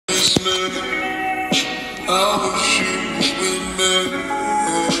Cause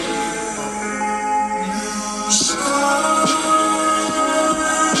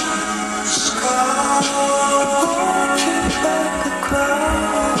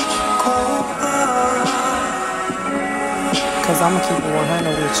I'm gonna keep it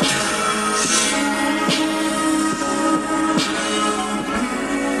 100 with you.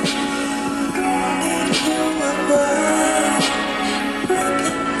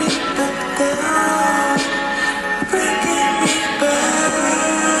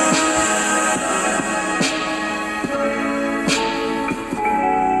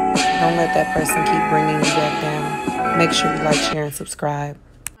 Don't let that person keep bringing you back down. Make sure you like, share, and subscribe.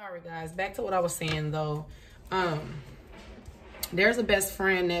 All right, guys, back to what I was saying, though. There's a best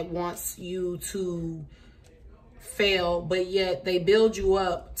friend that wants you to fail, but yet they build you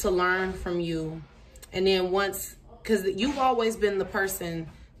up to learn from you. And then once, because you've always been the person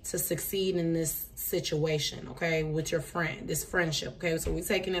to succeed in this situation, okay, with your friend, this friendship, okay? So we're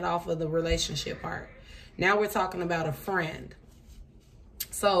taking it off of the relationship part. Now we're talking about a friend.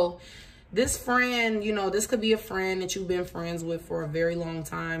 So this friend, you know, this could be a friend that you've been friends with for a very long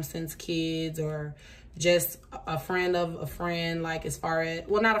time, since kids, or just a friend of a friend, like as far as,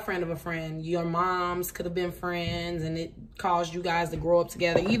 well, not a friend of a friend. Your moms could have been friends and it caused you guys to grow up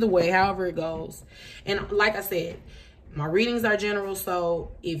together. Either way, however it goes. And like I said, my readings are general,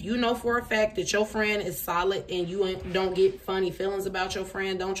 so if you know for a fact that your friend is solid and you don't get funny feelings about your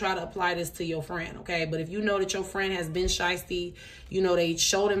friend, don't try to apply this to your friend, okay? But if you know that your friend has been shysty, you know they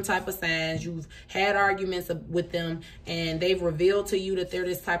show them type of signs, you've had arguments with them, and they've revealed to you that they're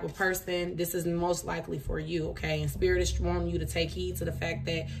this type of person, this is most likely for you, okay? And Spirit is wanting you to take heed to the fact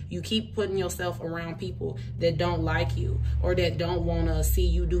that you keep putting yourself around people that don't like you, or that don't want to see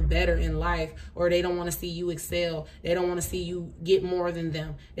you do better in life, or they don't want to see you excel. They don't want to see you get more than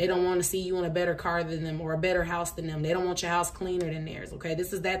them. They don't want to see you in a better car than them or a better house than them. They don't want your house cleaner than theirs, okay?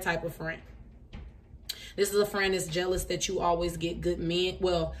 This is that type of friend. This is a friend that's jealous that you always get good men.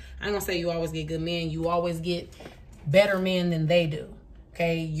 Well, I ain't gonna say you always get good men. You always get better men than they do,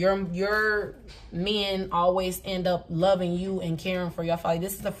 okay? Your men always end up loving you and caring for you. I feel like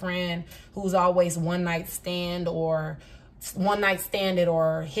this is a friend who's always one night standed or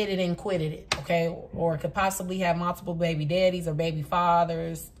hit it and quitted it, okay? Or could possibly have multiple baby daddies or baby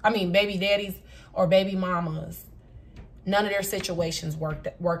fathers. I mean, baby daddies or baby mamas. None of their situations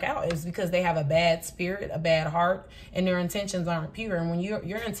work out. It's because they have a bad spirit, a bad heart, and their intentions aren't pure. And when your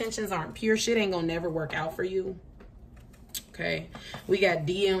intentions aren't pure, shit ain't gonna never work out for you. Okay, we got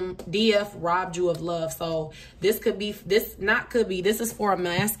DF robbed you of love. So this is for a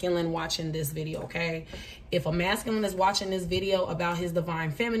masculine watching this video, okay? If a masculine is watching this video about his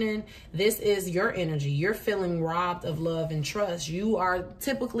divine feminine, this is your energy. You're feeling robbed of love and trust. You are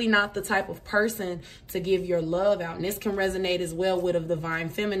typically not the type of person to give your love out. And this can resonate as well with a divine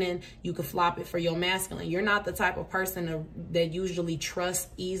feminine. You could flop it for your masculine. You're not the type of person that usually trusts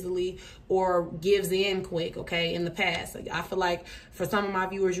easily or gives in quick, okay, in the past. I feel like for some of my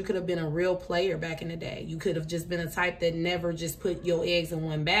viewers, you could have been a real player back in the day. You could have just been a type that never just put your eggs in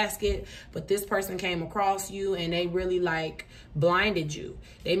one basket. But this person came across you and they really like blinded you.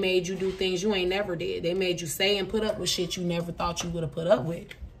 They made you do things you ain't never did. They made you say and put up with shit you never thought you would have put up with.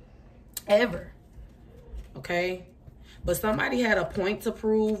 Ever. Okay? But somebody had a point to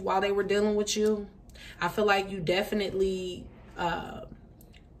prove while they were dealing with you. I feel like you definitely,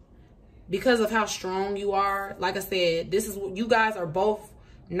 because of how strong you are, like I said, this is what you guys are both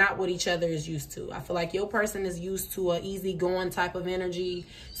not what each other is used to. I feel like your person is used to an easygoing type of energy,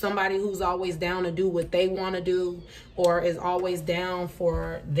 somebody who's always down to do what they want to do, or is always down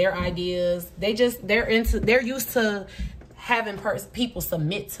for their ideas. They're used to having people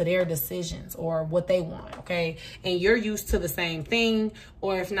submit to their decisions or what they want, okay? And you're used to the same thing,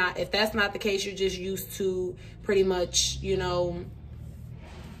 or if that's not the case, you're just used to pretty much, you know,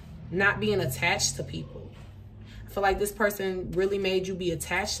 not being attached to people. I feel like this person really made you be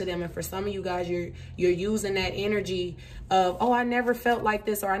attached to them. And for some of you guys, you're using that energy of, oh, I never felt like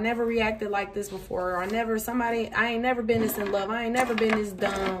this, or I never reacted like this before, or I ain't never been this in love. I ain't never been this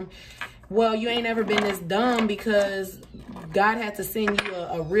dumb. Well, you ain't never been this dumb because God had to send you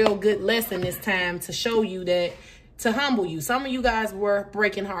a real good lesson this time to show you that, to humble you. Some of you guys were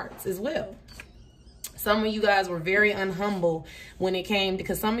breaking hearts as well. Some of you guys were very unhumble when it came,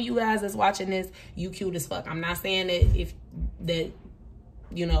 because some of you guys that's watching this, you cute as fuck. I'm not saying that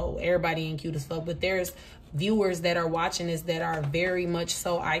you know, everybody ain't cute as fuck, but there's viewers that are watching this that are very much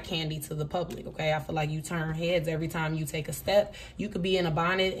so eye candy to the public, okay? I feel like you turn heads every time you take a step. You could be in a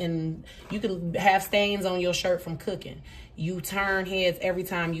bonnet and you could have stains on your shirt from cooking. You turn heads every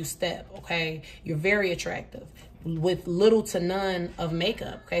time you step, okay? You're very attractive with little to none of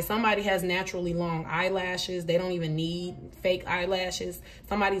makeup, okay? Somebody has naturally long eyelashes. They don't even need fake eyelashes.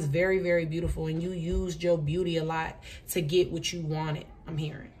 Somebody's very, very beautiful, and you used your beauty a lot to get what you wanted, I'm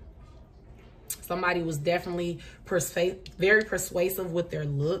hearing. Somebody was definitely very persuasive with their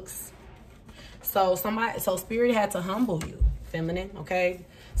looks. So Spirit had to humble you, feminine, okay?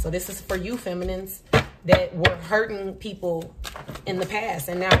 So this is for you, feminines, that were hurting people in the past,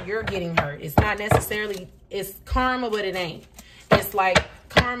 and now you're getting hurt. It's not necessarily, it's karma, but it ain't. It's like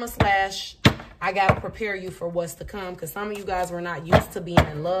karma slash I got to prepare you for what's to come, because some of you guys were not used to being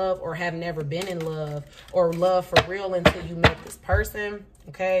in love or have never been in love or love for real until you met this person,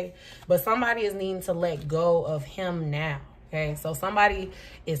 okay? But somebody is needing to let go of him now, okay? So somebody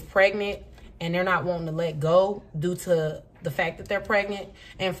is pregnant and they're not wanting to let go due to the fact that they're pregnant.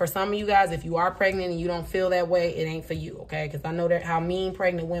 And for some of you guys, if you are pregnant and you don't feel that way, it ain't for you, okay? Because I know that how mean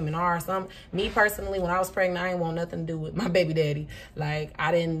pregnant women are. Me personally, when I was pregnant, I didn't want nothing to do with my baby daddy. Like, I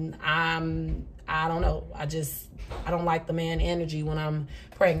don't know. I don't like the man energy when I'm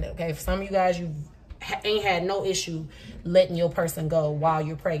pregnant, okay? For some of you guys, you ain't had no issue letting your person go while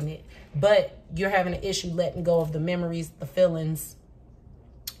you're pregnant. But you're having an issue letting go of the memories, the feelings,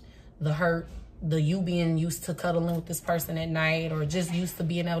 the hurt, the you being used to cuddling with this person at night, or just used to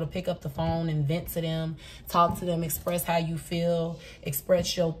being able to pick up the phone and vent to them, talk to them, express how you feel,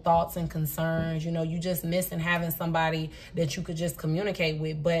 express your thoughts and concerns. You know, you just missing having somebody that you could just communicate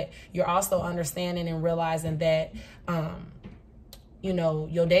with. But you're also understanding and realizing that, you know,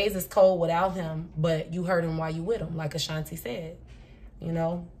 your days is cold without him, but you hurt him while you with him, like Ashanti said. You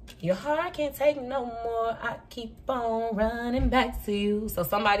know, your heart can't take no more. I keep on running back to you. So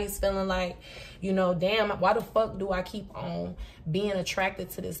somebody's feeling like, you know, damn, why the fuck do I keep on being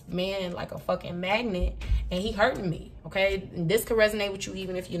attracted to this man like a fucking magnet, and he hurting me, okay? And this could resonate with you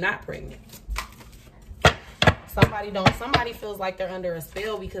even if you're not pregnant. Somebody feels like they're under a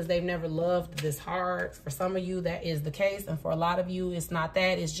spell because they've never loved this hard. For some of you, that is the case. And for a lot of you, it's not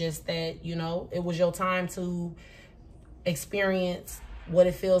that. It's just that, you know, it was your time to experience what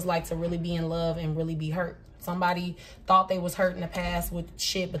it feels like to really be in love and really be hurt. Somebody thought they was hurt in the past with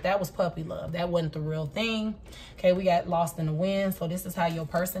shit, but that was puppy love. That wasn't the real thing. Okay, we got lost in the wind. So this is how your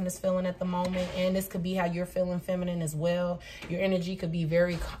person is feeling at the moment. And this could be how you're feeling, feminine, as well. Your energy could be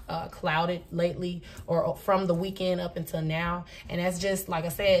very clouded lately, or from the weekend up until now. And that's just, like I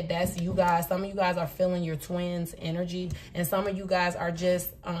said, that's you guys. Some of you guys are feeling your twins' energy. And some of you guys are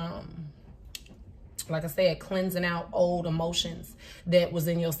just, like I said, cleansing out old emotions that was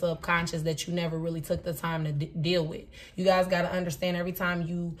in your subconscious that you never really took the time to deal with. You guys got to understand, every time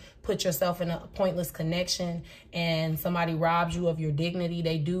you put yourself in a pointless connection and somebody robs you of your dignity,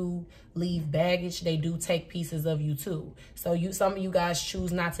 they do leave baggage. They do take pieces of you too. So some of you guys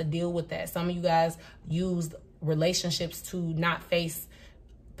choose not to deal with that. Some of you guys use relationships to not face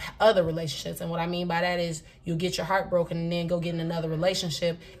other relationships. And what I mean by that is, you'll get your heart broken and then go get in another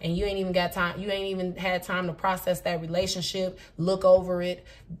relationship, and you ain't even got time, you ain't even had time to process that relationship, look over it,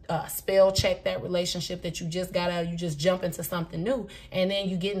 spell check that relationship that you just got out. You just jump into something new, and then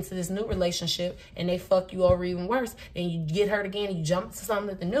you get into this new relationship and they fuck you over even worse. Then you get hurt again and you jump into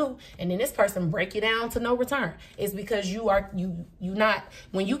something new, and then this person break you down to no return. It's because you not,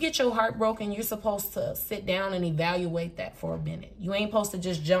 when you get your heart broken, you're supposed to sit down and evaluate that for a minute. You ain't supposed to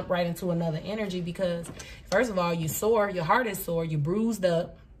just jump right into another energy, because first of all, you're sore, your heart is sore, you're bruised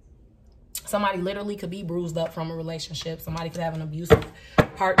up. Somebody literally could be bruised up from a relationship. Somebody could have an abusive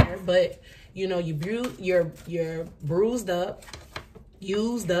partner, but you know, you're bruised up,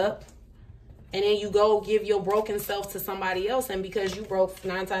 used up, and then you go give your broken self to somebody else. And because you broke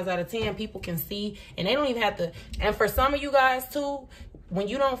 9 times out of 10, people can see, and they don't even have to. And for some of you guys too, when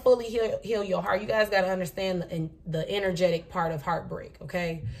you don't fully heal your heart, you guys got to understand the energetic part of heartbreak,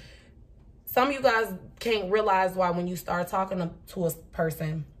 okay? Some of you guys can't realize why when you start talking to a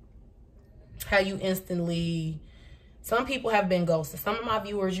person, how you instantly, some people have been ghosted. Some of my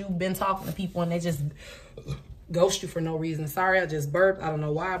viewers, you've been talking to people and they just ghost you for no reason. Sorry, I just burped. I don't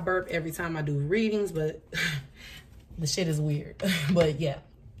know why I burp every time I do readings, but the shit is weird. But yeah.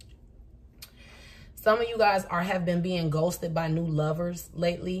 Some of you guys have been being ghosted by new lovers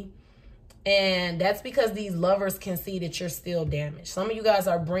lately. And that's because these lovers can see that you're still damaged. Some of you guys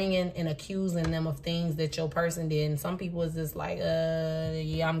are bringing and accusing them of things that your person did. And some people is just like,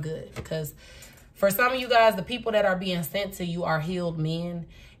 yeah, I'm good. Because For some of you guys, the people that are being sent to you are healed men,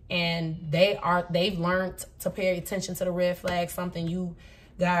 and they've learned to pay attention to the red flags, something you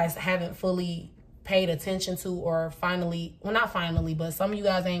guys haven't fully paid attention to, or finally, well, not finally, but some of you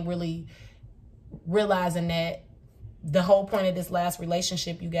guys ain't really realizing that the whole point of this last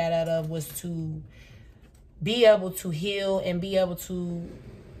relationship you got out of was to be able to heal and be able to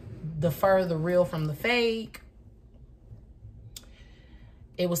defer the real from the fake.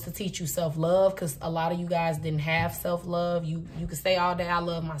 It was to teach you self-love, because a lot of you guys didn't have self-love. You can say all day, I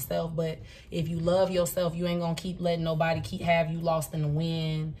love myself, but if you love yourself, you ain't gonna keep letting nobody have you lost in the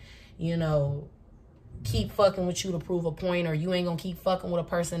wind, you know, keep fucking with you to prove a point, or you ain't gonna keep fucking with a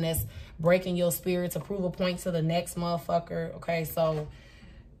person that's breaking your spirit to prove a point to the next motherfucker. Okay, so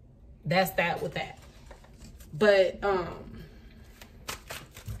that's that with that. But damn,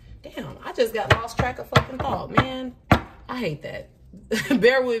 I just got lost track of fucking thought, man. I hate that.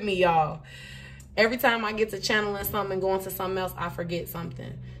 Bear with me, y'all. Every time I get to channeling something and going to something else, I forget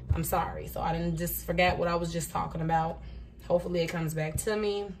something. I'm sorry. So I didn't just forget what I was just talking about. Hopefully it comes back to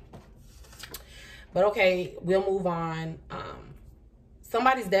me. But okay, we'll move on.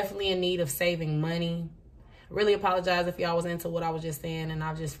 Somebody's definitely in need of saving money. Really apologize if y'all was into what I was just saying and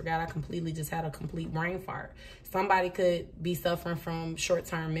I just forgot. I completely just had a complete brain fart. Somebody could be suffering from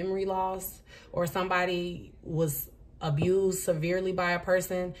short-term memory loss, or somebody was abused severely by a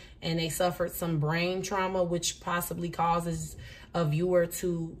person and they suffered some brain trauma, which possibly causes a viewer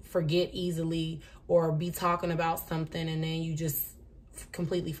to forget easily or be talking about something and then you just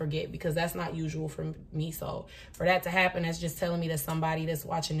completely forget, because that's not usual for me. So for that to happen, that's just telling me that somebody that's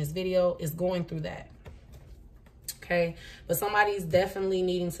watching this video is going through that. Okay, but somebody's definitely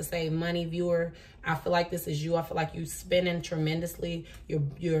needing to save money, viewer. I feel like this is you. I feel like you're spending tremendously.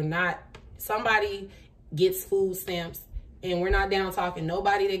 You're not. Somebody gets food stamps, and we're not down talking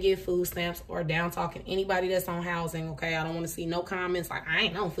nobody that get food stamps or down talking anybody that's on housing. Okay, I don't want to see no comments like I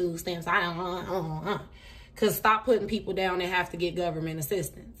ain't on food stamps. I don't. Because stop putting people down that have to get government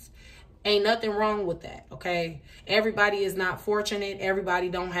assistance. Ain't nothing wrong with that, okay? Everybody is not fortunate. Everybody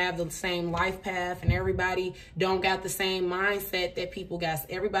don't have the same life path, and everybody don't got the same mindset that people got.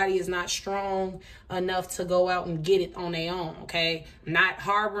 Everybody is not strong enough to go out and get it on their own, okay?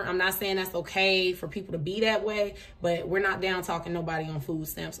 I'm not saying that's okay for people to be that way, but we're not down talking nobody on food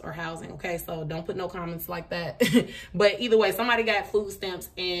stamps or housing, okay? So don't put no comments like that. But either way, somebody got food stamps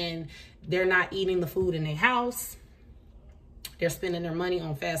and they're not eating the food in their house. They're spending their money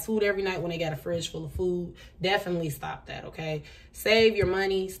on fast food every night when they got a fridge full of food. Definitely stop that, okay? Save your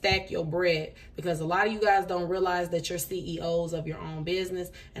money, stack your bread, because a lot of you guys don't realize that you're CEOs of your own business,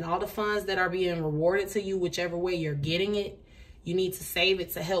 and all the funds that are being rewarded to you, whichever way you're getting it, you need to save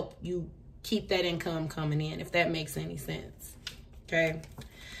it to help you keep that income coming in, if that makes any sense, okay?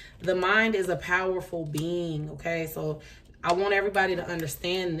 The mind is a powerful being, okay? So I want everybody to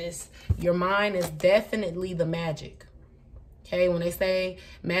understand this. Your mind is definitely the magic. Okay, when they say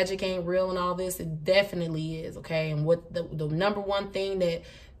magic ain't real and all this, it definitely is, okay? And what the number one thing that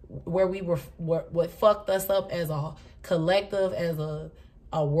what fucked us up as a collective, as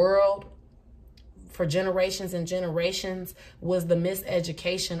a world for generations and generations, was the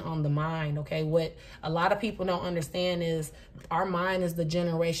miseducation on the mind, okay? What a lot of people don't understand is our mind is the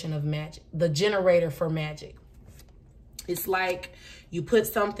generation of magic, the generator for magic. It's like you put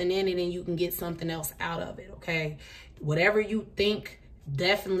something in it and you can get something else out of it, okay? Whatever you think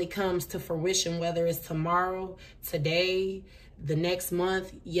definitely comes to fruition, whether it's tomorrow, today, the next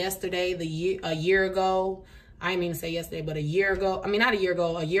month, yesterday, a year ago. I didn't mean to say yesterday, but a year ago. I mean, not a year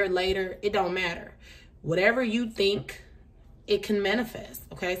ago, a year later. It don't matter. Whatever you think, it can manifest,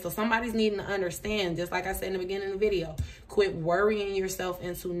 okay? So somebody's needing to understand, just like I said in the beginning of the video, quit worrying yourself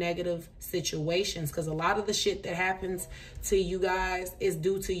into negative situations, because a lot of the shit that happens to you guys is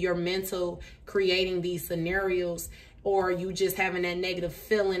due to your mental creating these scenarios, or you just having that negative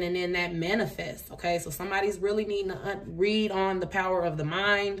feeling and then that manifests, okay? So somebody's really needing to read on the power of the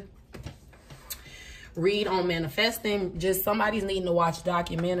mind, read on manifesting. Just somebody's needing to watch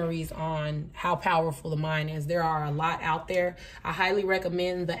documentaries on how powerful the mind is. There are a lot out there. I highly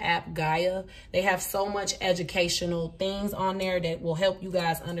recommend the app Gaia. They have so much educational things on there that will help you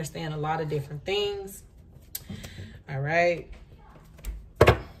guys understand a lot of different things. All right.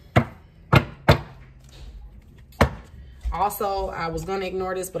 Also, I was going to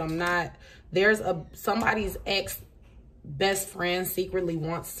ignore this, but I'm not. There's somebody's ex best friend secretly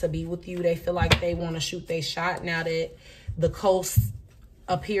wants to be with you. They feel like they want to shoot their shot now that the coast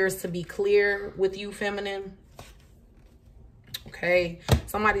appears to be clear with you, feminine. Okay.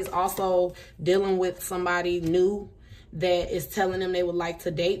 Somebody's also dealing with somebody new that is telling them they would like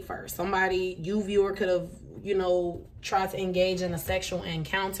to date first. Somebody, you viewer, could have, you know, tried to engage in a sexual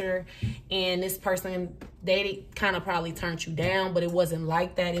encounter, and this person, they kind of probably turned you down, but it wasn't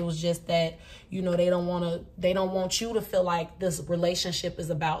like that. It was just that, you know, they don't want you to feel like this relationship is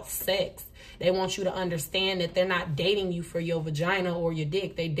about sex. They want you to understand that they're not dating you for your vagina or your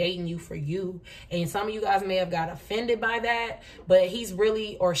dick. They dating you for you. And some of you guys may have got offended by that, but he's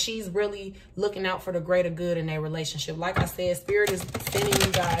really, or she's really looking out for the greater good in their relationship. Like I said, Spirit is sending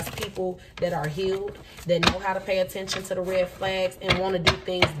you guys people that are healed, that know how to pay attention to the red flags and want to do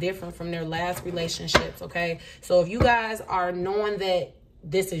things different from their last relationships, okay? So if you guys are knowing that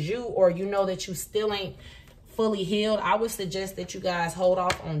this is you, or you know that you still ain't fully healed, I would suggest that you guys hold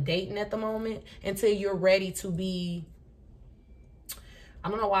off on dating at the moment until you're ready to be, I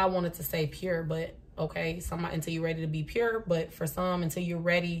don't know why I wanted to say pure, but okay, somebody, until you're ready to be pure, but for some, until you're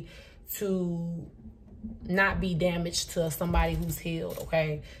ready to not be damaged to somebody who's healed,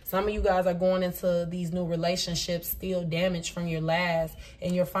 okay? Some of you guys are going into these new relationships still damaged from your last,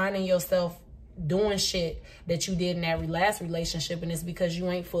 and you're finding yourself doing shit that you did in that last relationship, and it's because you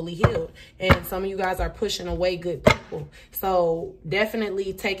ain't fully healed. And some of you guys are pushing away good people. So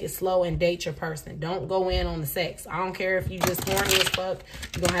definitely take it slow and date your person. Don't go in on the sex. I don't care if you just horny as fuck.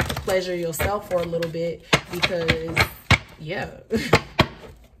 You're gonna have to pleasure yourself for a little bit, because yeah.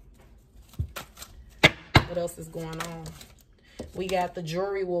 What else is going on? We got the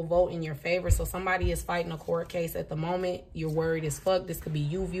jury will vote in your favor. So somebody is fighting a court case at the moment. You're worried as fuck. This could be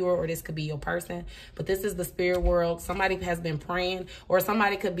you, viewer, or this could be your person. But this is the spirit world. Somebody has been praying, or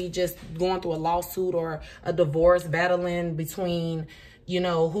somebody could be just going through a lawsuit or a divorce, battling between, you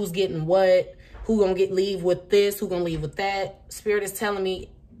know, who's getting what, who gonna leave with this, who gonna leave with that. Spirit is telling me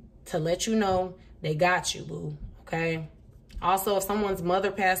to let you know they got you, boo, okay? Also, if someone's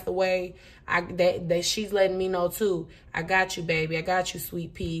mother passed away, she's letting me know too. I got you, baby. I got you,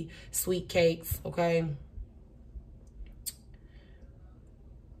 sweet pea, sweet cakes, okay?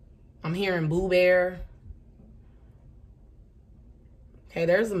 I'm hearing Boo Bear. Okay,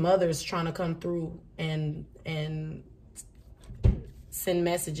 there's mothers trying to come through and send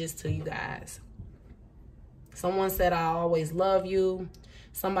messages to you guys. Someone said, I always love you.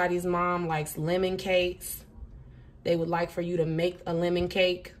 Somebody's mom likes lemon cakes. They would like for you to make a lemon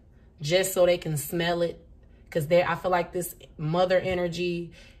cake just so they can smell it. Because I feel like this mother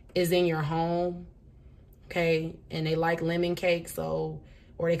energy is in your home, okay? And they like lemon cake, so,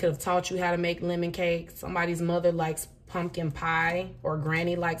 or they could have taught you how to make lemon cake. Somebody's mother likes pumpkin pie, or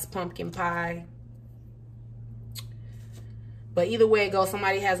granny likes pumpkin pie. But either way it goes,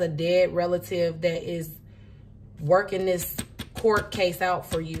 somebody has a dead relative that is working this court case out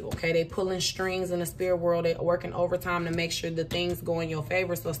for you, okay? They pulling strings in the spirit world. They working overtime to make sure the things go in your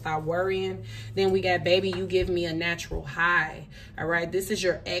favor, so stop worrying. Then we got, baby, you give me a natural high, all right? This is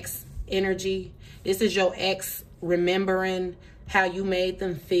your ex energy. This is your ex remembering how you made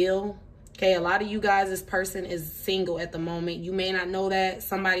them feel, okay? A lot of you guys, this person is single at the moment. You may not know that.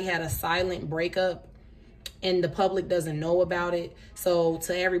 Somebody had a silent breakup, and the public doesn't know about it. So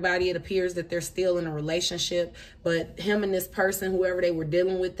to everybody, it appears that they're still in a relationship. But him and this person, whoever they were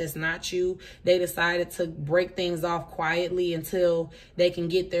dealing with, that's not you, they decided to break things off quietly until they can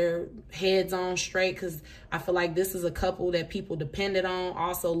get their heads on straight. Because I feel like this is a couple that people depended on,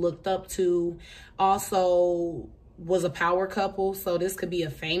 also looked up to, also was a power couple. So this could be a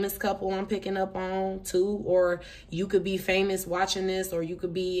famous couple I'm picking up on too, or you could be famous watching this, or you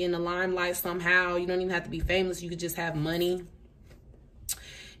could be in the limelight somehow. You don't even have to be famous. You could just have money,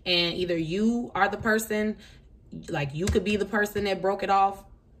 and either you are the person, like you could be the person that broke it off,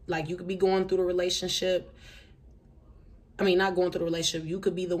 like you could be going through the relationship. I mean, not going through the relationship. You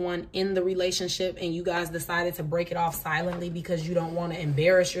could be the one in the relationship, and you guys decided to break it off silently because you don't want to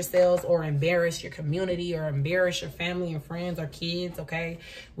embarrass yourselves or embarrass your community or embarrass your family and friends or kids, okay?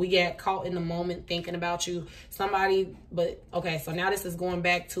 We get caught in the moment thinking about you. Somebody, but okay, so now this is going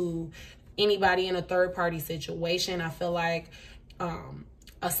back to anybody in a third-party situation. I feel like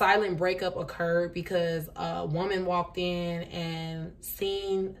a silent breakup occurred because a woman walked in and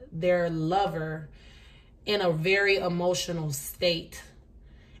seen their lover in a very emotional state,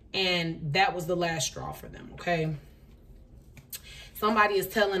 and that was the last straw for them, okay? Somebody is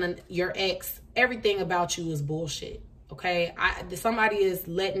telling your ex everything about you is bullshit, okay? Somebody is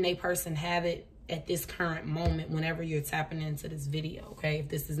letting a person have it at this current moment whenever you're tapping into this video, okay? If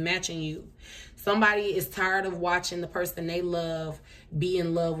this is matching you, somebody is tired of watching the person they love be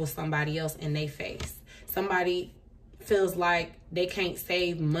in love with somebody else in their face. Somebody feels like they can't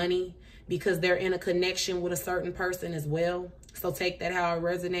save money because they're in a connection with a certain person as well, So take that how it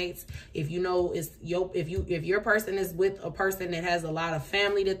resonates. If you know it's if your person is with a person that has a lot of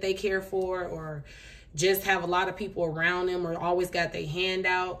family that they care for, or just have a lot of people around them, or always got their hand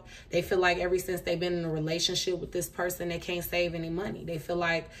out, they feel like ever since they've been in a relationship with this person, they can't save any money. They feel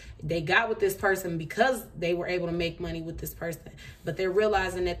like they got with this person because they were able to make money with this person, but they're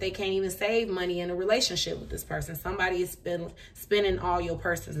realizing that they can't even save money in a relationship with this person. Somebody is spending all your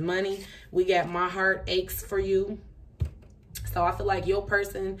person's money. We got my heart aches for you. So I feel like your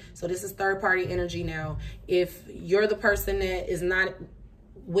person, so this is third party energy now. If you're the person that is not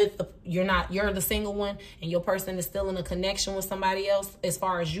with the, you're the single one, and your person is still in a connection with somebody else, as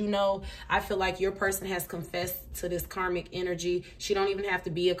far as you know, I feel like your person has confessed to this karmic energy. She don't even have to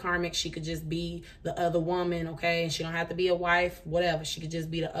be a karmic. She could just be the other woman, okay? And she don't have to be a wife, whatever. She could just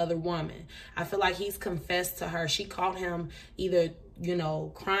be the other woman. I feel like he's confessed to her. She caught him either, you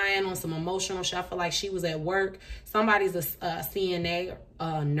know, crying on some emotional shit. I feel like she was at work. Somebody's a CNA,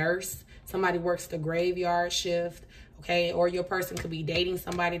 a nurse. Somebody works the graveyard shift, okay? Or your person could be dating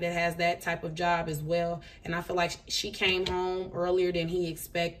somebody that has that type of job as well. And I feel like she came home earlier than he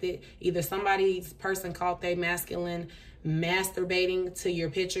expected. Either somebody's person caught their masculine masturbating to your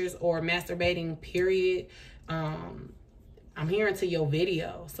pictures, or masturbating, period. I'm hearing to your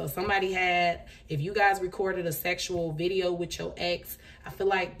video. So somebody had, if you guys recorded a sexual video with your ex, I feel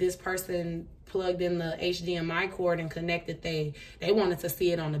like this person plugged in the HDMI cord and connected. They wanted to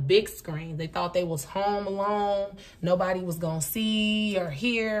see it on the big screen. They thought they was home alone. Nobody was going to see or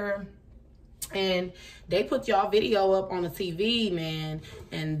hear. And they put y'all video up on the TV, man.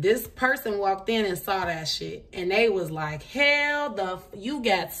 And this person walked in and saw that shit. And they was like, hell, you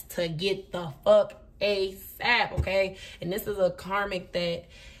got to get the fuck ASAP, okay? And this is a karmic that,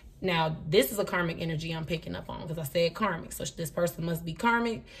 now this is a karmic energy I'm picking up on, because I said karmic, so this person must be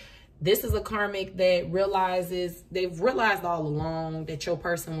karmic. This is a karmic that they've realized all along that your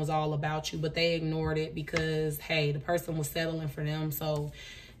person was all about you, but they ignored it because, hey, the person was settling for them. So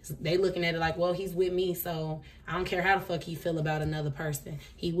they looking at it like, well, he's with me, so I don't care how the fuck he feel about another person.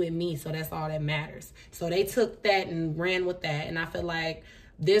 He with me, so that's all that matters. So they took that and ran with that. And I feel like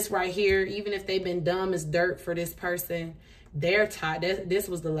this right here, even if they've been dumb as dirt for this person, they're tired. This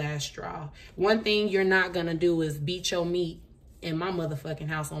was the last straw. One thing you're not going to do is beat your meat in my motherfucking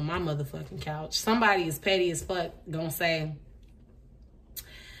house on my motherfucking couch. Somebody is petty as fuck going to say,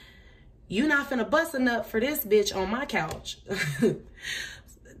 you not finna bust a nut for this bitch on my couch.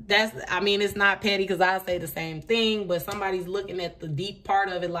 I mean, it's not petty because I say the same thing, but somebody's looking at the deep part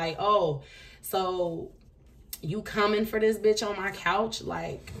of it like, oh, so you coming for this bitch on my couch?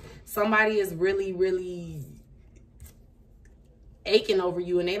 Like, somebody is really, really aching over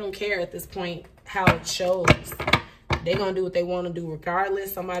you, and they don't care at this point how it shows. They're going to do what they want to do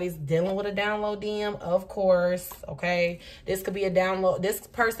regardless. Somebody's dealing with a download DM, of course, okay? This could be a download. This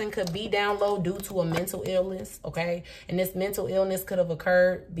person could be download due to a mental illness, okay? And this mental illness could have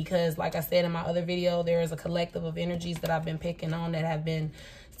occurred because, like I said in my other video, there is a collective of energies that I've been picking on that have been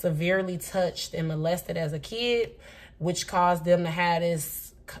severely touched and molested as a kid, which caused them to have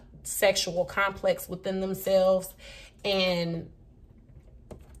this sexual complex within themselves. And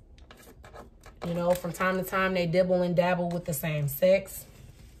you know, from time to time, they dibble and dabble with the same sex.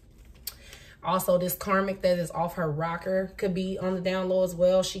 Also, this karmic that is off her rocker could be on the down low as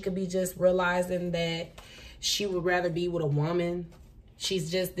well. She could be just realizing that she would rather be with a woman.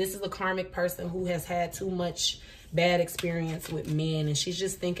 This is a karmic person who has had too much bad experience with men, and she's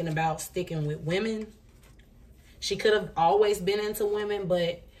just thinking about sticking with women. She could have always been into women,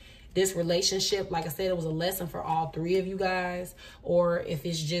 but this relationship, like I said, it was a lesson for all three of you guys. Or if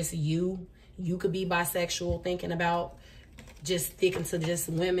it's just you could be bisexual, thinking about just sticking to just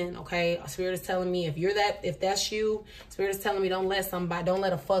women, okay? Spirit is telling me if that's you, Spirit is telling me don't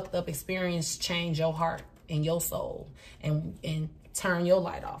let a fucked up experience change your heart and your soul and turn your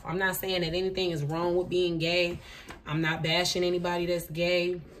light off. I'm not saying that anything is wrong with being gay. I'm not bashing anybody that's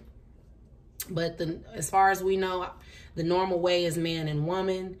gay. But as far as we know, the normal way is man and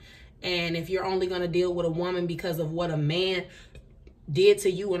woman. And if you're only going to deal with a woman because of what a man did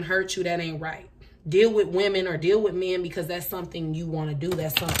to you and hurt you, that ain't right. Deal with women or deal with men because that's something you want to do.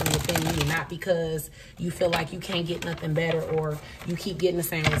 That's something within you, not because you feel like you can't get nothing better or you keep getting the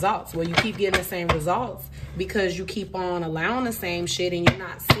same results. Well, you keep getting the same results because you keep on allowing the same shit and you're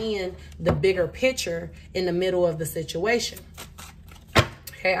not seeing the bigger picture in the middle of the situation.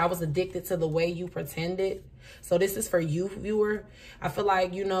 Okay, I was addicted to the way you pretended. So this is for you, viewer. I feel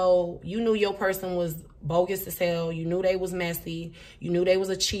like, you know, you knew your person was bogus as hell. You knew they was messy. You knew they was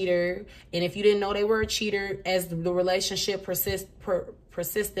a cheater. And if you didn't know they were a cheater, as the relationship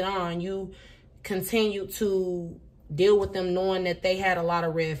persisted on, you continued to deal with them knowing that they had a lot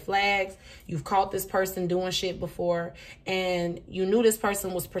of red flags. You've caught this person doing shit before, and you knew this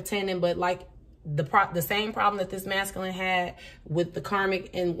person was pretending, but like the same problem that this masculine had with the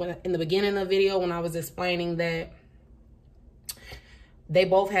karmic, and in the beginning of the video when I was explaining that they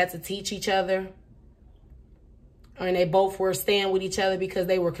both had to teach each other, and they both were staying with each other because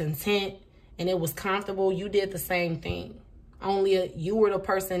they were content and it was comfortable. You did the same thing. Only you were the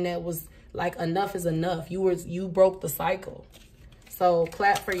person that was like, enough is enough. You broke the cycle. So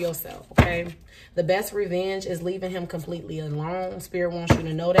clap for yourself, okay? The best revenge is leaving him completely alone. Spirit wants you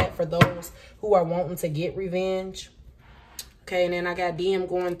to know that for those who are wanting to get revenge. Okay, and then I got DM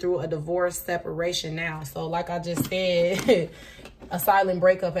going through a divorce separation now. So like I just said, a silent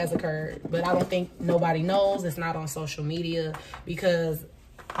breakup has occurred. But I don't think nobody knows. It's not on social media because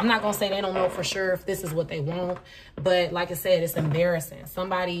I'm not going to say they don't know for sure if this is what they want. But like I said, it's embarrassing.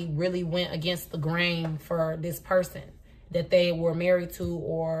 Somebody really went against the grain for this person that they were married to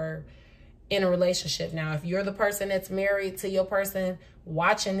or in a relationship. Now, if you're the person that's married to your person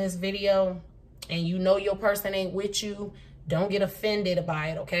watching this video and you know your person ain't with you, don't get offended by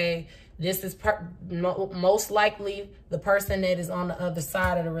it, okay? This is most likely the person that is on the other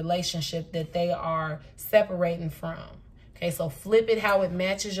side of the relationship that they are separating from. Okay, so flip it how it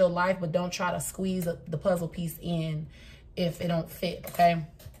matches your life, but don't try to squeeze the puzzle piece in if it don't fit, okay?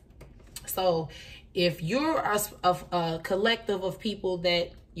 So if you're a collective of people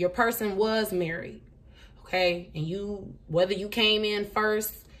that your person was married, okay, and whether you came in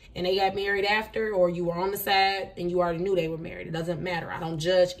first and they got married after, or you were on the side and you already knew they were married, it doesn't matter. I don't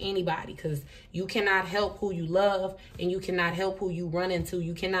judge anybody because you cannot help who you love and you cannot help who you run into.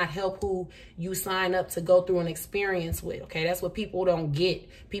 You cannot help who you sign up to go through an experience with, okay? That's what people don't get.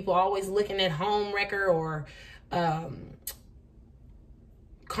 People always looking at home wrecker or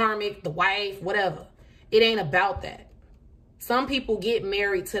karmic, the wife, whatever. It ain't about that. Some people get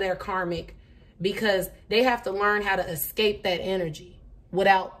married to their karmic because they have to learn how to escape that energy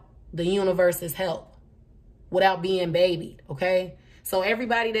without the universe's help, without being babied, okay? So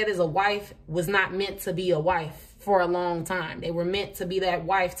everybody that is a wife was not meant to be a wife for a long time. They were meant to be that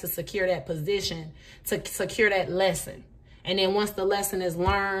wife to secure that position, to secure that lesson. And then once the lesson is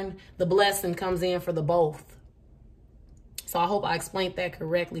learned, the blessing comes in for the both. So I hope I explained that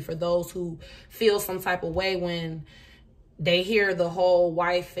correctly for those who feel some type of way when they hear the whole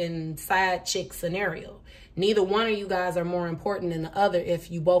wife and side chick scenario. Neither one of you guys are more important than the other if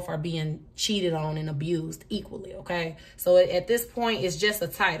you both are being cheated on and abused equally, okay? So at this point, it's just a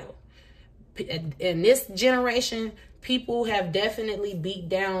title. In this generation, people have definitely beat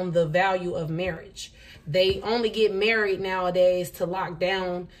down the value of marriage. They only get married nowadays to lock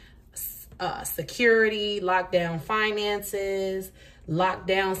down security, lock down finances, lock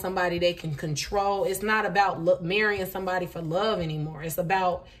down somebody they can control. It's not about marrying somebody for love anymore. It's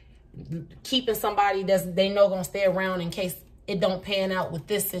about keeping somebody they know gonna stay around in case it don't pan out with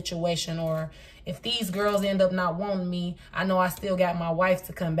this situation, or if these girls end up not wanting me, I know I still got my wife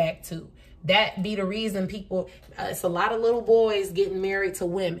to come back to. That be the reason people, it's a lot of little boys getting married to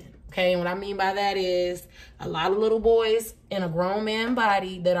women, okay? And what I mean by that is a lot of little boys in a grown man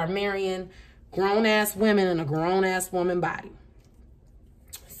body that are marrying grown-ass women in a grown-ass woman body.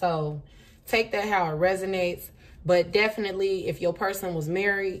 So take that how it resonates. But definitely, if your person was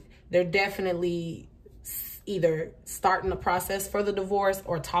married, they're definitely either starting the process for the divorce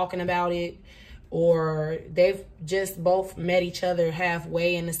or talking about it, or they've just both met each other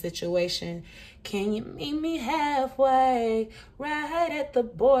halfway in the situation. Can you meet me halfway? Right at the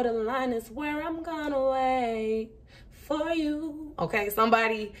borderline is where I'm gonna wait for you. Okay,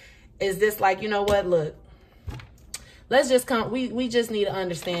 somebody is just like, you know what, look, let's just come, we just need to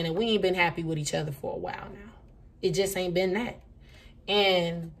understand that we ain't been happy with each other for a while now. It just ain't been that.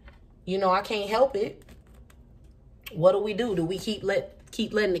 And, you know, I can't help it. What do? Do we keep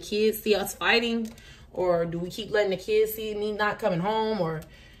letting the kids see us fighting? Or do we keep letting the kids see me not coming home? Or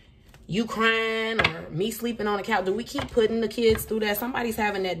you crying? Or me sleeping on the couch? Do we keep putting the kids through that? Somebody's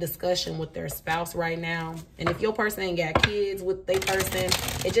having that discussion with their spouse right now. And if your person ain't got kids with their person,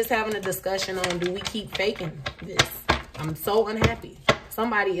 it's just having a discussion on, do we keep faking this? I'm so unhappy.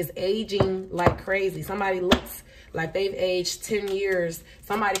 Somebody is aging like crazy. Somebody looks like they've aged 10 years.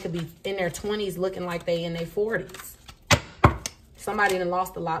 Somebody could be in their 20s looking like they in their 40s. Somebody done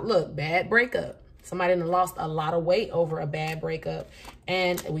lost a lot. Look, bad breakup. Somebody done lost a lot of weight over a bad breakup.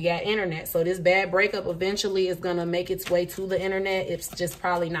 And we got internet. So this bad breakup eventually is going to make its way to the internet. It's just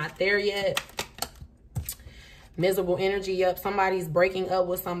probably not there yet. Miserable energy up. Somebody's breaking up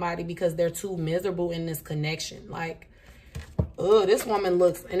with somebody because they're too miserable in this connection. Like, Oh, this woman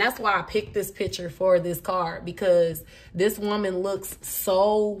looks, and that's why I picked this picture for this card, because this woman looks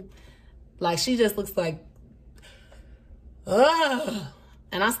so, like, she just looks like, ugh.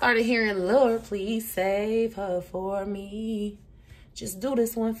 And I started hearing, Lord, please save her for me. Just do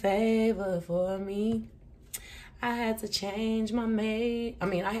this one favor for me. I had to change my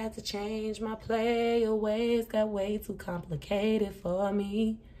I had to change my play away. It's got way too complicated for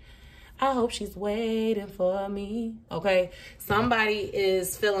me. I hope she's waiting for me. Okay, somebody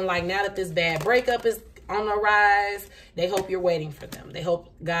is feeling like now that this bad breakup is on the rise, they hope you're waiting for them. They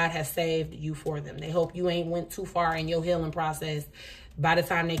hope God has saved you for them. They hope you ain't went too far in your healing process by the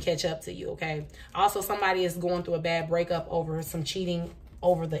time they catch up to you, okay? Also, somebody is going through a bad breakup over some cheating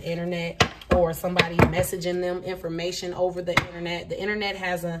over the internet, or somebody messaging them information over the internet. The internet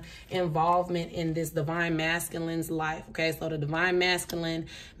has an involvement in this divine masculine's life, okay? So the divine masculine,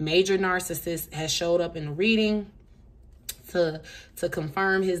 major narcissist, has showed up in the reading to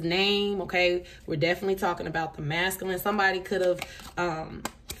confirm his name, okay? We're definitely talking about the masculine. Somebody could have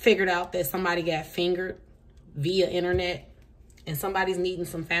figured out that somebody got fingered via internet and somebody's needing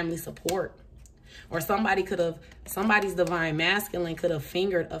some family support. Or somebody's divine masculine could have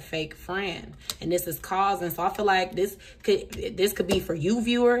fingered a fake friend. And this is causing, so I feel like this could be for you,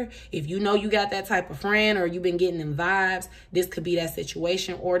 viewer. If you know you got that type of friend, or you've been getting them vibes, this could be that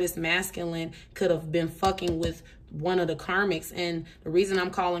situation. Or this masculine could have been fucking with one of the karmics. And the reason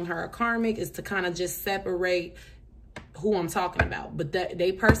I'm calling her a karmic is to kind of just separate who I'm talking about. But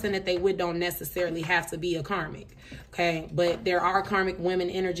they person that they with don't necessarily have to be a karmic, okay? But there are karmic women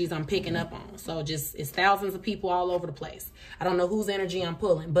energies I'm picking up on. So just, it's thousands of people all over the place. I don't know whose energy I'm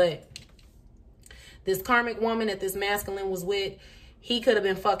pulling, but this karmic woman that this masculine was with, he could have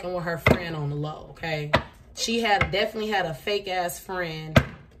been fucking with her friend on the low, okay? She definitely had a fake ass friend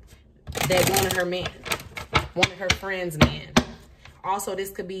that wanted her man, wanted her friend's man. Also, this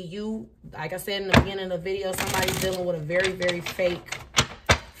could be you. Like I said in the beginning of the video, somebody's dealing with a very, very fake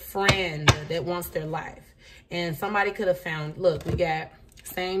friend that wants their life. And somebody could have found, look, we got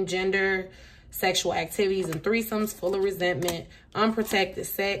same gender, sexual activities and threesomes, full of resentment, unprotected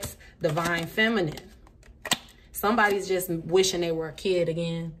sex, divine feminine. Somebody's just wishing they were a kid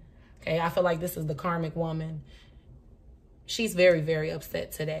again. Okay, I feel like this is the karmic woman. She's very, very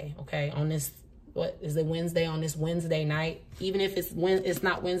upset today, okay, on this, what is it, Wednesday, on this Wednesday night. Even if it's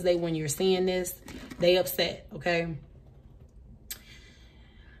not Wednesday when you're seeing this, they upset, okay?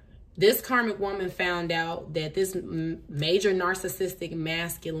 This karmic woman found out that this major narcissistic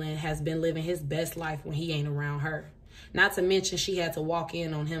masculine has been living his best life when he ain't around her. Not to mention she had to walk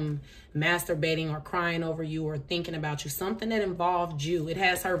in on him masturbating or crying over you or thinking about you. Something that involved you. It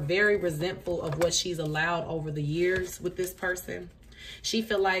has her very resentful of what she's allowed over the years with this person. She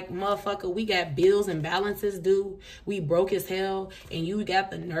feel like, motherfucker, we got bills and balances due. We broke as hell. And you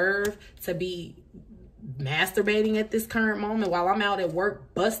got the nerve to be masturbating at this current moment while I'm out at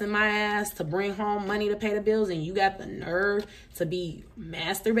work busting my ass to bring home money to pay the bills. And you got the nerve to be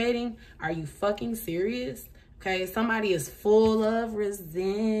masturbating? Are you fucking serious? Okay, somebody is full of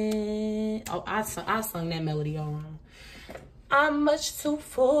resentment. Oh, I sung that melody all wrong. I'm much too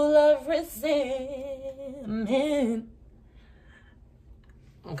full of resentment.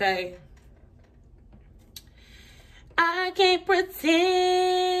 Okay, I can't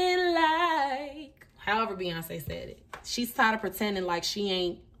pretend like, however Beyonce said it. She's tired of pretending like she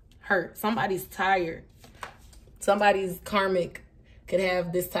ain't hurt. Somebody's tired. Somebody's karmic could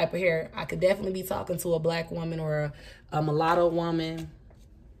have this type of hair. I could definitely be talking to a black woman or a mulatto woman.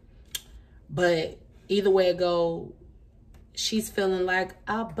 But either way it go, she's feeling like,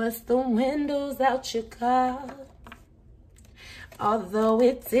 I'll bust the windows out your car. Although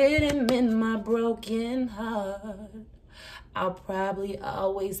it didn't mend my broken heart, I'll probably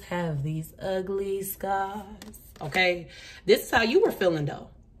always have these ugly scars. Okay, this is how you were feeling though.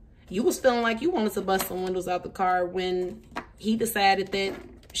 You was feeling like you wanted to bust some windows out the car when he decided that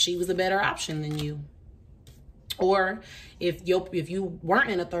she was a better option than you. Or if you weren't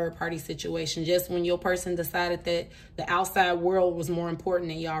in a third party situation, just when your person decided that the outside world was more important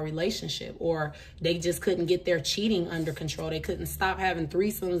than y'all relationship, or they just couldn't get their cheating under control. They couldn't stop having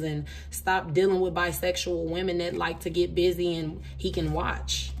threesomes and stop dealing with bisexual women that like to get busy and he can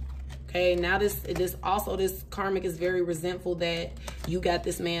watch. Okay, now this karmic is very resentful that you got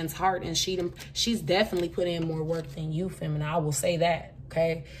this man's heart, and she's definitely put in more work than you, feminine. I will say that.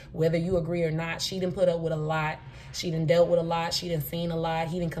 Okay, whether you agree or not, she done put up with a lot. She done dealt with a lot. She done seen a lot.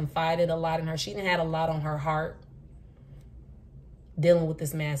 He done confided a lot in her. She done had a lot on her heart dealing with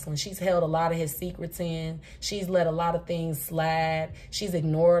this masculine. She's held a lot of his secrets in. She's let a lot of things slide. She's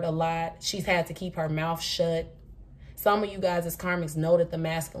ignored a lot. She's had to keep her mouth shut. Some of you guys as karmics know that the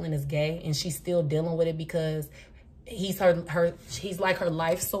masculine is gay, and she's still dealing with it because he's like her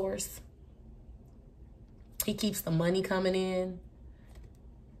life source. He keeps the money coming in.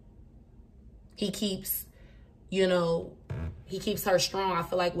 He keeps, you know, he keeps her strong. I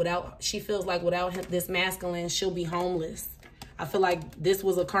feel like she feels like without this masculine, she'll be homeless. I feel like this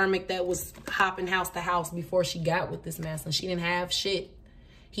was a karmic that was hopping house to house before she got with this masculine. She didn't have shit.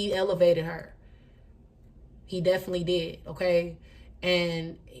 He elevated her. He definitely did, okay?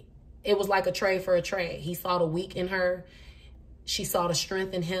 And it was like a trade for a trade. He saw the weak in her. She saw the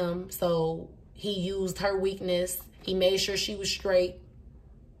strength in him. So he used her weakness. He made sure she was straight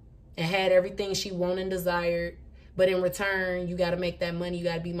and had everything she wanted and desired. But in return, you got to make that money. You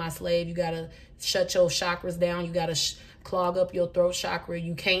got to be my slave. You got to shut your chakras down. You got to clog up your throat chakra.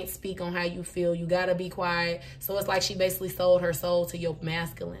 You can't speak on how you feel. You got to be quiet. So it's like she basically sold her soul to your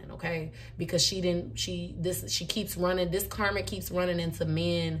masculine, okay? Because she keeps running. This karmic keeps running into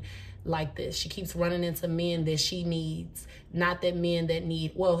men like this. She keeps running into men that she needs, not that men that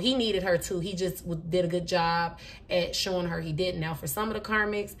need, well, he needed her too. He just did a good job at showing her he didn't. Now, for some of the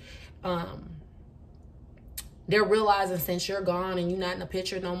karmics, they're realizing since you're gone and you're not in the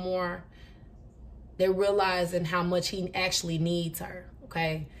picture no more, they're realizing how much he actually needs her,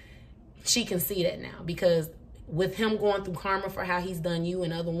 okay? She can see that now because with him going through karma for how he's done you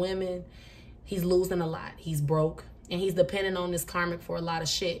and other women, he's losing a lot. He's broke and he's depending on this karmic for a lot of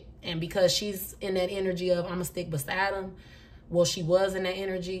shit. And because she's in that energy of, I'm gonna stick beside him, well, she was in that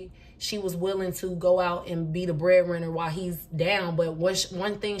energy. She was willing to go out and be the breadwinner while he's down. But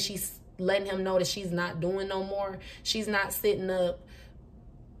one thing she's letting him know that she's not doing no more, she's not sitting up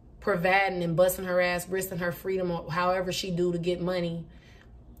providing and busting her ass, risking her freedom or however she do to get money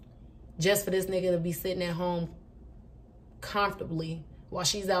just for this nigga to be sitting at home comfortably while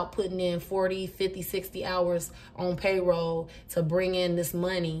she's out putting in 40, 50, 60 hours on payroll to bring in this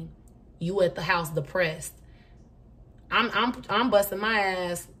money. You at the house depressed. I'm busting my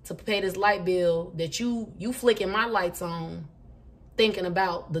ass to pay this light bill that you flicking my lights on thinking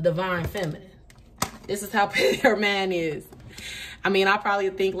about the divine feminine. This is how petty her man is. I mean, I probably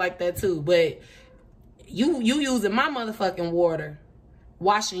think like that too, but you using my motherfucking water,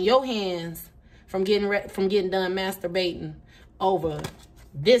 washing your hands from getting done masturbating over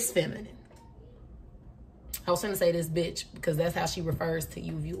this feminine. I was gonna say this bitch because that's how she refers to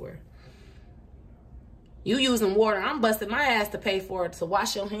you, viewer. You using water, I'm busting my ass to pay for it to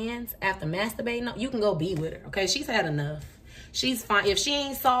wash your hands after masturbating. No, you can go be with her, okay? She's had enough. She's fine. If she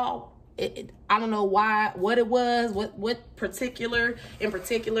ain't saw I don't know what it was, what in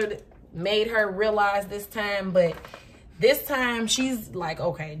particular that made her realize this time, but this time she's like,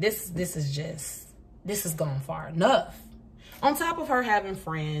 okay, this is gone far enough. On top of her having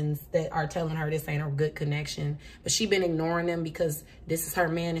friends that are telling her this ain't a good connection, but she been ignoring them because this is her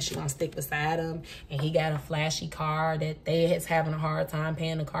man and she gonna stick beside him. And he got a flashy car that they is having a hard time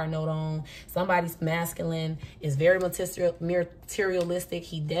paying the car note on. Somebody's masculine is very materialistic.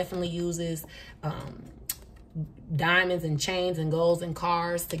 He definitely uses diamonds and chains and golds and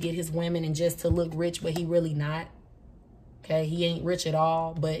cars to get his women and just to look rich, but he really not. Okay, he ain't rich at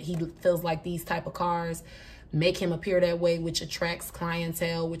all, but he feels like these type of cars make him appear that way, which attracts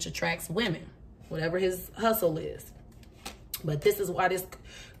clientele, which attracts women, whatever his hustle is. But this is why this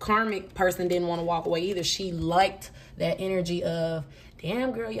karmic person didn't want to walk away either. She liked that energy of,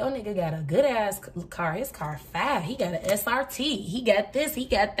 damn girl, your nigga got a good ass car. His car fat. He got an SRT. He got this. He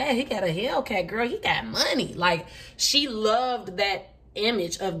got that. He got a Hellcat, girl. He got money. Like, she loved that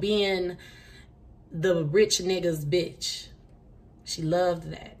image of being the rich nigga's bitch. She loved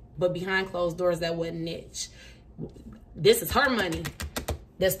that. But behind closed doors, that wasn't it. This is her money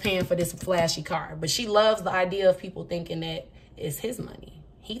that's paying for this flashy car. But she loves the idea of people thinking that it's his money.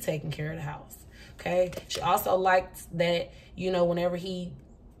 He taking care of the house. Okay? She also liked that, you know, whenever he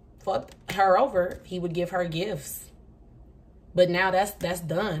fucked her over, he would give her gifts. But now that's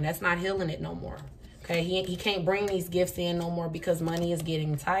done. That's not healing it no more. Okay? He can't bring these gifts in no more because money is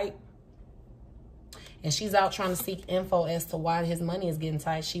getting tight. And she's out trying to seek info as to why his money is getting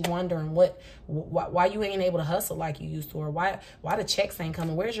tight. She wondering why you ain't able to hustle like you used to, or why the checks ain't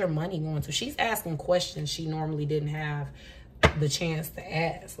coming. Where's your money going to? She's asking questions she normally didn't have the chance to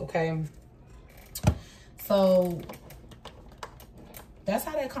ask, okay? So that's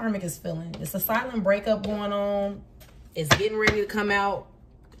how that karmic is feeling. It's a silent breakup going on. It's getting ready to come out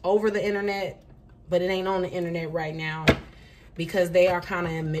over the internet, but it ain't on the internet right now. Because they are kind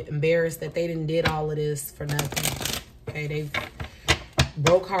of embarrassed that they didn't did all of this for nothing. Okay, they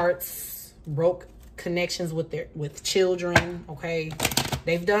broke hearts, broke connections with children. Okay,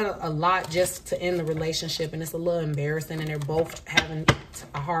 They've done a lot just to end the relationship, and it's a little embarrassing, and they're both having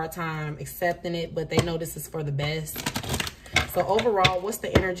a hard time accepting it, but they know this is for the best. So overall, what's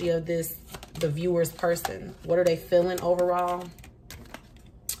the energy of the viewer's person? What are they feeling overall?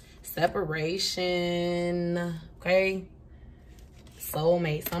 Separation, okay?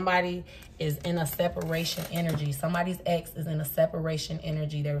 Soulmate. Somebody is in a separation energy. Somebody's ex is in a separation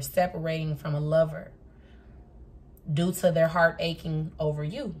energy. They're separating from a lover due to their heart aching over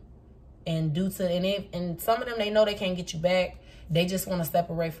you. And and some of them, they know they can't get you back. They just want to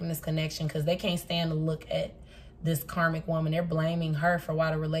separate from this connection because they can't stand to look at this karmic woman. They're blaming her for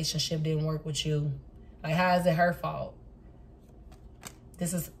why the relationship didn't work with you. Like, how is it her fault?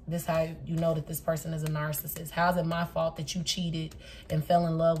 This is how you know that this person is a narcissist. How is it my fault that you cheated and fell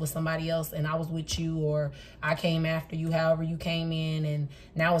in love with somebody else and I was with you, or I came after you, however you came in, and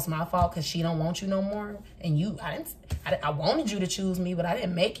now it's my fault because she don't want you no more? And I wanted you to choose me, but I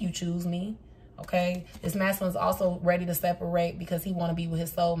didn't make you choose me. Okay? This masculine's also ready to separate because he want to be with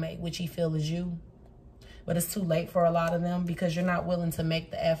his soulmate, which he feel is you. But it's too late for a lot of them because you're not willing to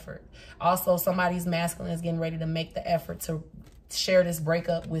make the effort. Also, somebody's masculine is getting ready to make the effort to share this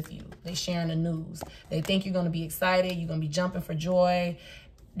breakup with you. They sharing the news. They think you're going to be excited. You're going to be jumping for joy.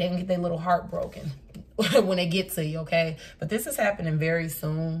 They're going to get their little heart broken when they get to you, okay? But this is happening very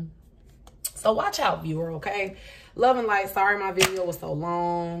soon. So watch out, viewer, okay? Love and light. Sorry my video was so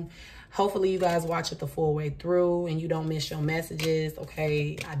long. Hopefully you guys watch it the full way through and you don't miss your messages,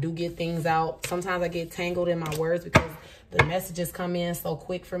 okay? I do get things out. Sometimes I get tangled in my words because the messages come in so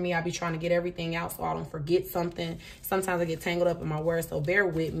quick for me. I be trying to get everything out so I don't forget something. Sometimes I get tangled up in my words, so bear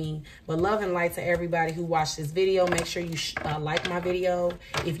with me. But love and light to everybody who watched this video. Make sure you like my video.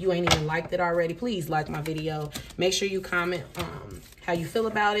 If you ain't even liked it already, please like my video. Make sure you comment how you feel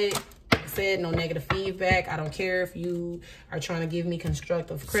about it. Said, no negative feedback. I don't care if you are trying to give me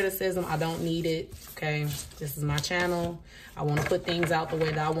constructive criticism. I don't need it, okay? This is my channel. I want to put things out the way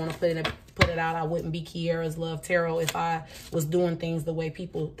that I want to put it out. I wouldn't be Kiarra's Love Tarot if I was doing things the way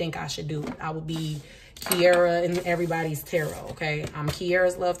people think I should do it. I would be Kiarra and everybody's tarot, okay? I'm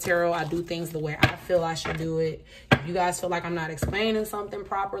Kiarra's Love Tarot. I do things the way I feel I should do it. If you guys feel like I'm not explaining something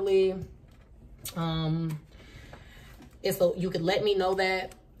properly, you could let me know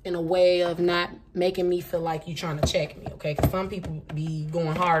that in a way of not making me feel like you trying to check me, okay? Because some people be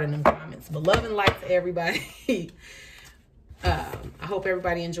going hard in them comments. But love and light to everybody. I hope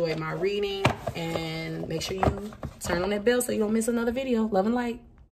everybody enjoyed my reading. And make sure you turn on that bell so you don't miss another video. Love and light.